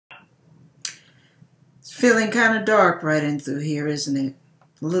Feeling kind of dark right in through here, isn't it?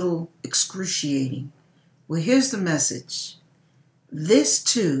 A little excruciating. Well, here's the message. This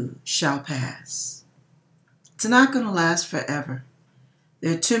too shall pass. It's not going to last forever.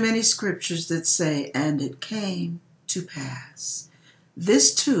 There are too many scriptures that say, and it came to pass.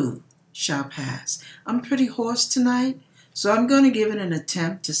 This too shall pass. I'm pretty hoarse tonight, so I'm going to give it an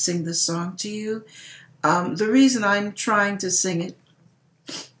attempt to sing this song to you. The reason I'm trying to sing it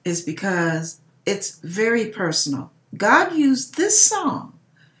is because it's very personal. God used this song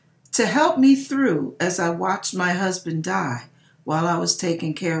to help me through as I watched my husband die while I was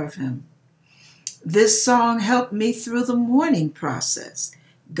taking care of him. This song helped me through the mourning process.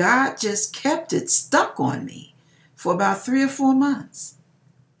 God just kept it stuck on me for about 3 or 4 months.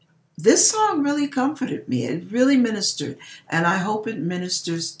 This song really comforted me. It really ministered, and I hope it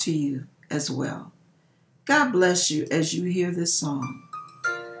ministers to you as well. God bless you as you hear this song.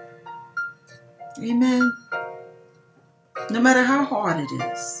 Amen. No matter how hard it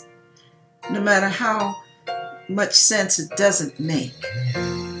is, no matter how much sense it doesn't make,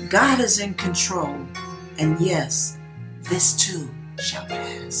 God is in control, and yes, this too shall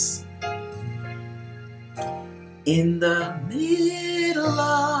pass. In the middle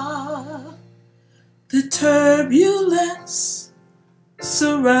of the turbulence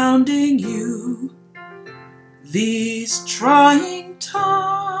surrounding you, these trying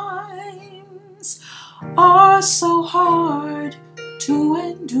times are so hard to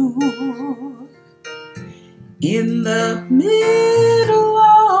endure. In the middle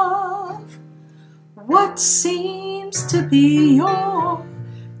of what seems to be your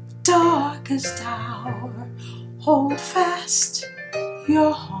darkest hour, hold fast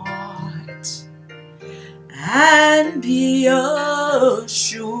your heart and be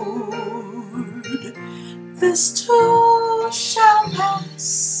assured this too shall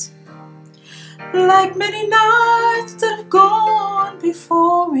pass. Like many nights that have gone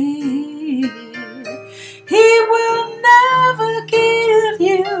before it, He will never give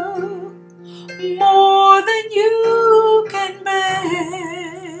you more than you can bear.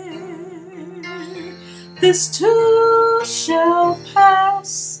 This too shall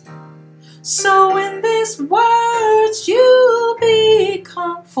pass. So in these words you be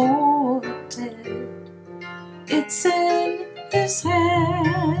comforted. It's in His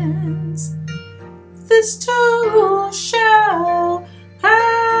hands. This too shall pass.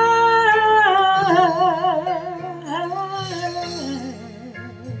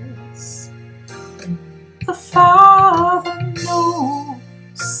 The Father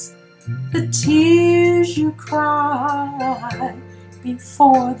knows the tears you cry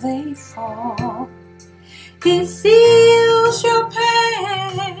before they fall. He feels your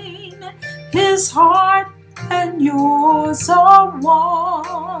pain. His heart and yours are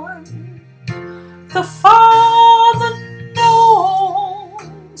one. The Father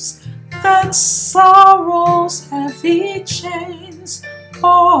knows that sorrow's heavy chains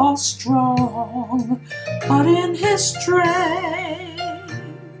are strong, but in His strength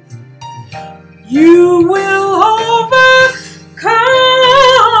you will overcome.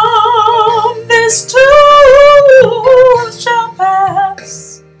 This too shall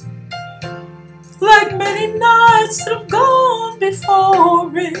pass. Like many nights that have gone before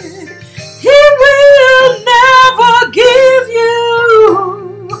it, He will never give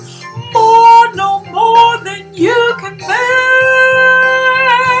you more, no more than you can bear.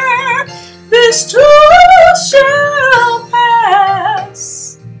 This too shall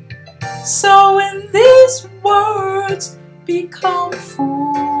pass. So in these words be comforted.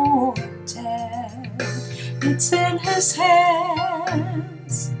 It's in His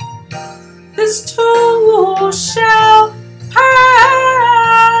hands. This too shall pass.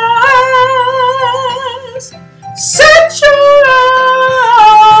 Set your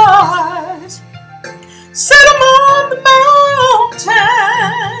eyes, set them on the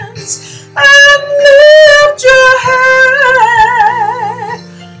mountains, and lift your head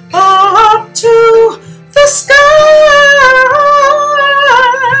up to the sky,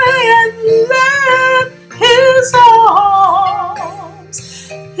 and let His arms,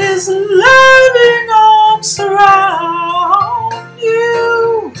 His loving arms surround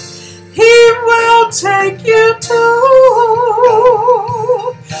you. He will take you to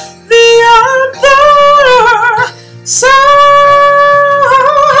the other side.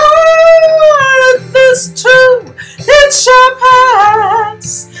 This too, it shall pass.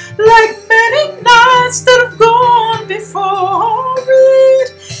 Like many nights that have gone before it,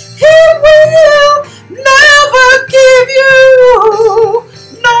 He will never give you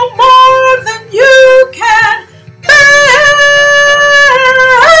no more than you can bear.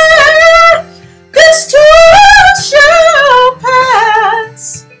 This too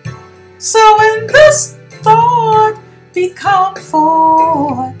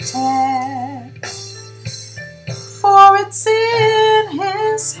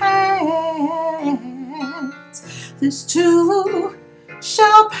his hands. This too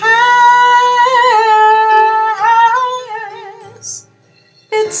shall pass.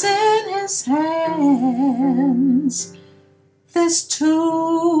 It's in his hands. This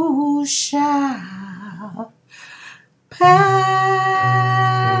too shall pass.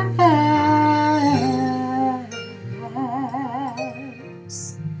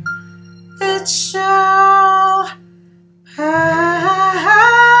 It shall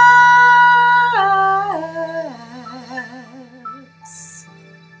pass.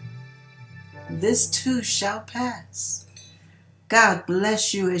 This too shall pass. God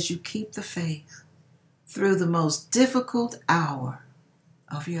bless you as you keep the faith through the most difficult hour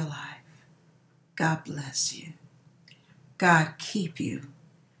of your life. God bless you. God keep you.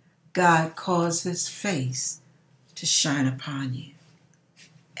 God cause his face to shine upon you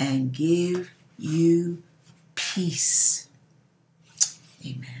and give you peace.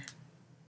 Amen.